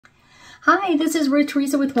Hi, this is Ruth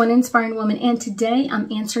Theresa with One Inspiring Woman, and today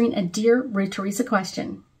I'm answering a Dear Ruth Theresa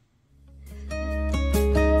question.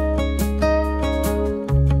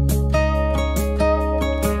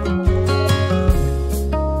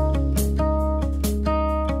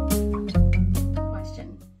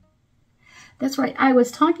 That's right. I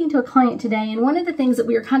was talking to a client today, and one of the things that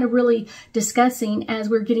we were kind of really discussing as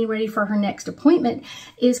we're getting ready for her next appointment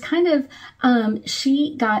is kind of,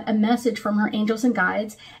 she got a message from her angels and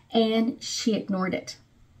guides, and she ignored it.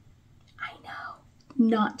 I know,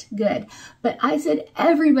 not good. But I said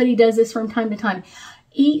everybody does this from time to time.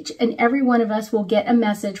 Each and every one of us will get a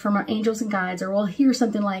message from our angels and guides, or we'll hear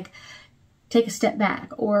something like, take a step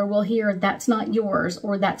back, or we'll hear, that's not yours,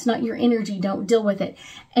 or that's not your energy, don't deal with it.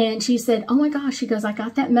 And she said, oh my gosh, she goes, I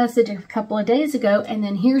got that message a couple of days ago, and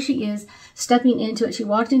then here she is stepping into it. She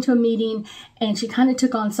walked into a meeting and she kind of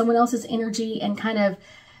took on someone else's energy and kind of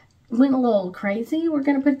went a little crazy, we're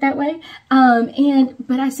going to put it that way.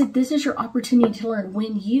 But I said, this is your opportunity to learn.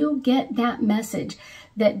 When you get that message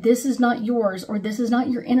that this is not yours, or this is not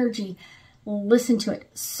your energy, listen to it.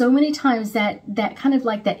 So many times that kind of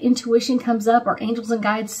like that intuition comes up, our angels and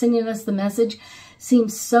guides sending us the message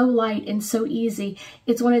seems so light and so easy.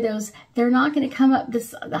 It's one of those, they're not going to come up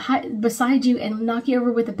beside you and knock you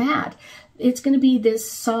over with a bat. It's going to be this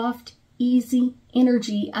soft, easy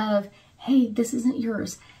energy of, hey, this isn't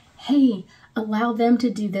yours. Hey, allow them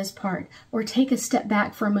to do this part, or take a step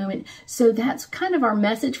back for a moment. So that's kind of our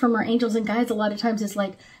message from our angels and guides. A lot of times it's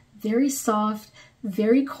like very soft,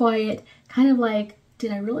 very quiet, kind of like,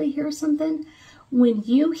 did I really hear something? When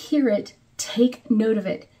you hear it, take note of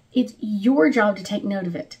it. It's your job to take note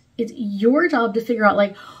of it. It's your job to figure out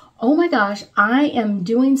like, oh my gosh, I am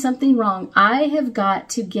doing something wrong. I have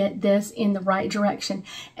got to get this in the right direction.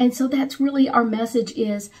 And so that's really our message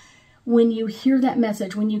is, when you hear that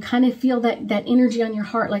message, when you kind of feel that energy on your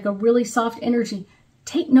heart, like a really soft energy,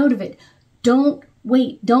 take note of it. Don't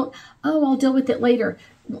wait. Don't, oh, I'll deal with it later.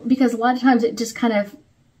 Because a lot of times it just kind of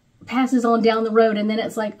passes on down the road, and then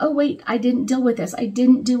it's like, oh wait, I didn't deal with this. I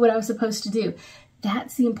didn't do what I was supposed to do.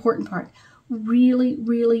 That's the important part. Really,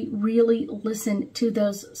 really, really listen to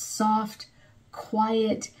those soft,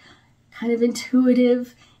 quiet, kind of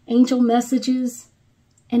intuitive angel messages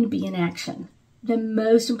and be in action. The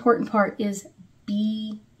most important part is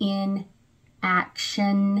be in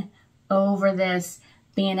action over this.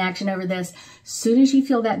 Be in action over this. As soon as you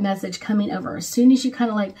feel that message coming over, as soon as you kind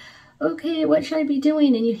of like, okay, what should I be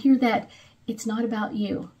doing? And you hear that it's not about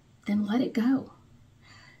you, then let it go.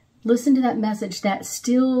 Listen to that message, that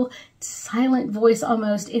still silent voice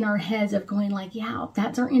almost in our heads of going like, yeah,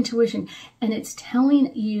 that's our intuition. And it's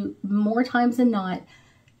telling you more times than not,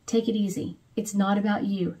 take it easy. It's not about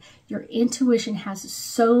you. Your intuition has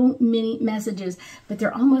so many messages, but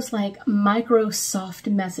they're almost like micro soft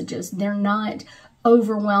messages. They're not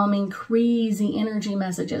overwhelming, crazy energy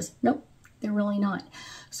messages. Nope, they're really not.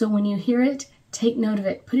 So when you hear it, take note of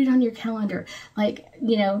it. Put it on your calendar. Like,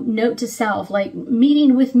 you know, note to self, like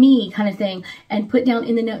meeting with me kind of thing. And put down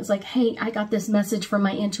in the notes like, hey, I got this message from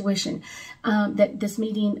my intuition that this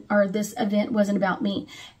meeting or this event wasn't about me.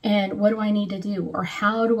 And what do I need to do? Or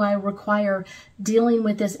how do I require dealing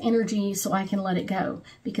with this energy so I can let it go?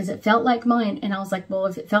 Because it felt like mine. And I was like, well,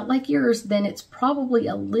 if it felt like yours, then it's probably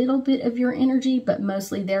a little bit of your energy, but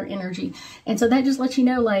mostly their energy. And so that just lets you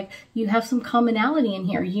know, like, you have some commonality in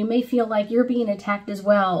here. You may feel like you're being attacked as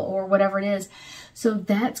well, or whatever it is. So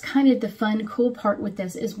that's kind of the fun, cool part with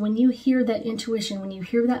this is when you hear that intuition, when you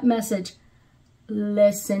hear that message,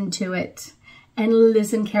 listen to it and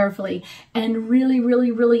listen carefully and really,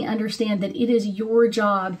 really, really understand that it is your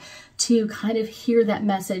job to kind of hear that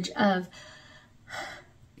message of,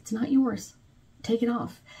 it's not yours. Take it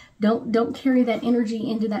off. Don't carry that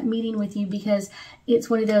energy into that meeting with you, because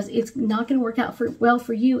it's one of those, it's not going to work out well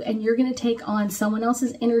for you, and you're going to take on someone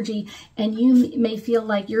else's energy, and you may feel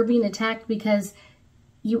like you're being attacked because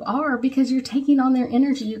you are, because you're taking on their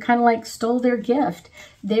energy. You kind of like stole their gift.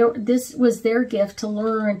 This was their gift to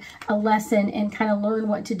learn a lesson and kind of learn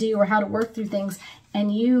what to do or how to work through things,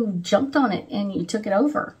 and you jumped on it and you took it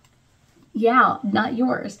over. Yeah, not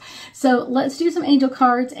yours. So let's do some angel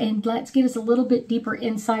cards and let's get us a little bit deeper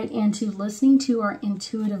insight into listening to our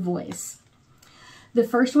intuitive voice. The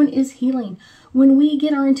first one is healing. When we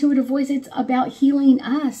get our intuitive voice, it's about healing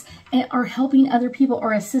us or helping other people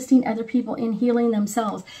or assisting other people in healing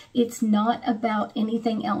themselves. It's not about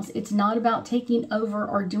anything else. It's not about taking over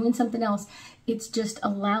or doing something else. It's just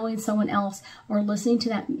allowing someone else or listening to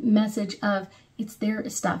that message of, it's their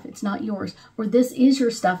stuff, it's not yours. Or this is your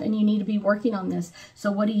stuff and you need to be working on this.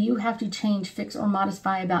 So what do you have to change, fix, or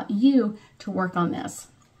modify about you to work on this?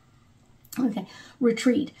 Okay,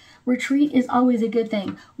 retreat. Retreat is always a good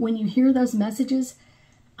thing. When you hear those messages,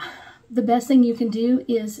 the best thing you can do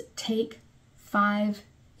is take 5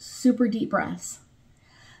 super deep breaths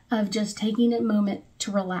of just taking a moment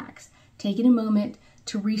to relax, taking a moment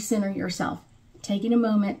to recenter yourself, taking a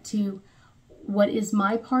moment to, what is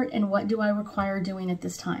my part and what do I require doing at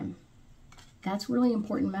this time? That's a really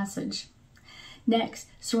important message. Next,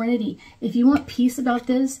 serenity. If you want peace about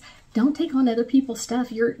this, don't take on other people's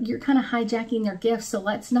stuff. You're kind of hijacking their gifts, so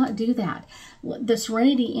let's not do that. The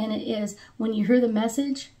serenity in it is, when you hear the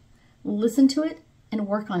message, listen to it and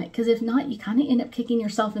work on it. Because if not, you kind of end up kicking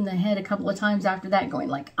yourself in the head a couple of times after that, going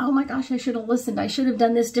like, oh my gosh, I should have listened. I should have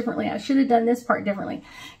done this differently. I should have done this part differently.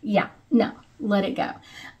 Yeah, no, let it go.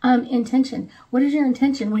 Intention. What is your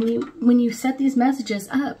intention when you set these messages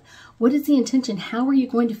up? What is the intention? How are you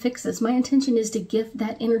going to fix this? My intention is to give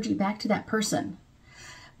that energy back to that person.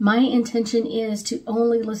 My intention is to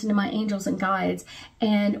only listen to my angels and guides.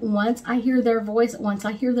 And once I hear their voice, once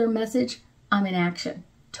I hear their message, I'm in action.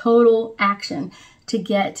 Total action to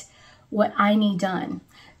get what I need done.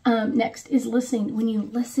 Next is listening. When you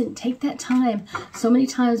listen, take that time. So many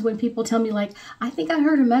times when people tell me like, I think I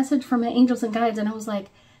heard a message from my angels and guides, and I was like,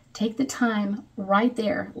 take the time right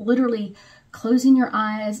there, literally closing your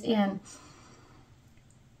eyes and,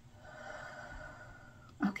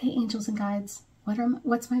 okay, angels and guides,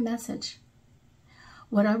 what's my message?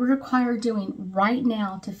 What I would require doing right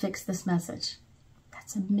now to fix this message?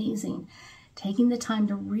 That's amazing. Taking the time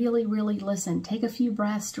to really, really listen. Take a few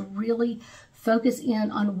breaths to really focus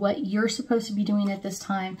in on what you're supposed to be doing at this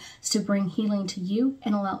time to bring healing to you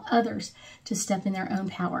and allow others to step in their own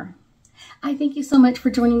power. I thank you so much for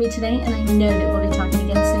joining me today, and I know that we'll be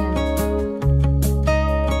talking again soon.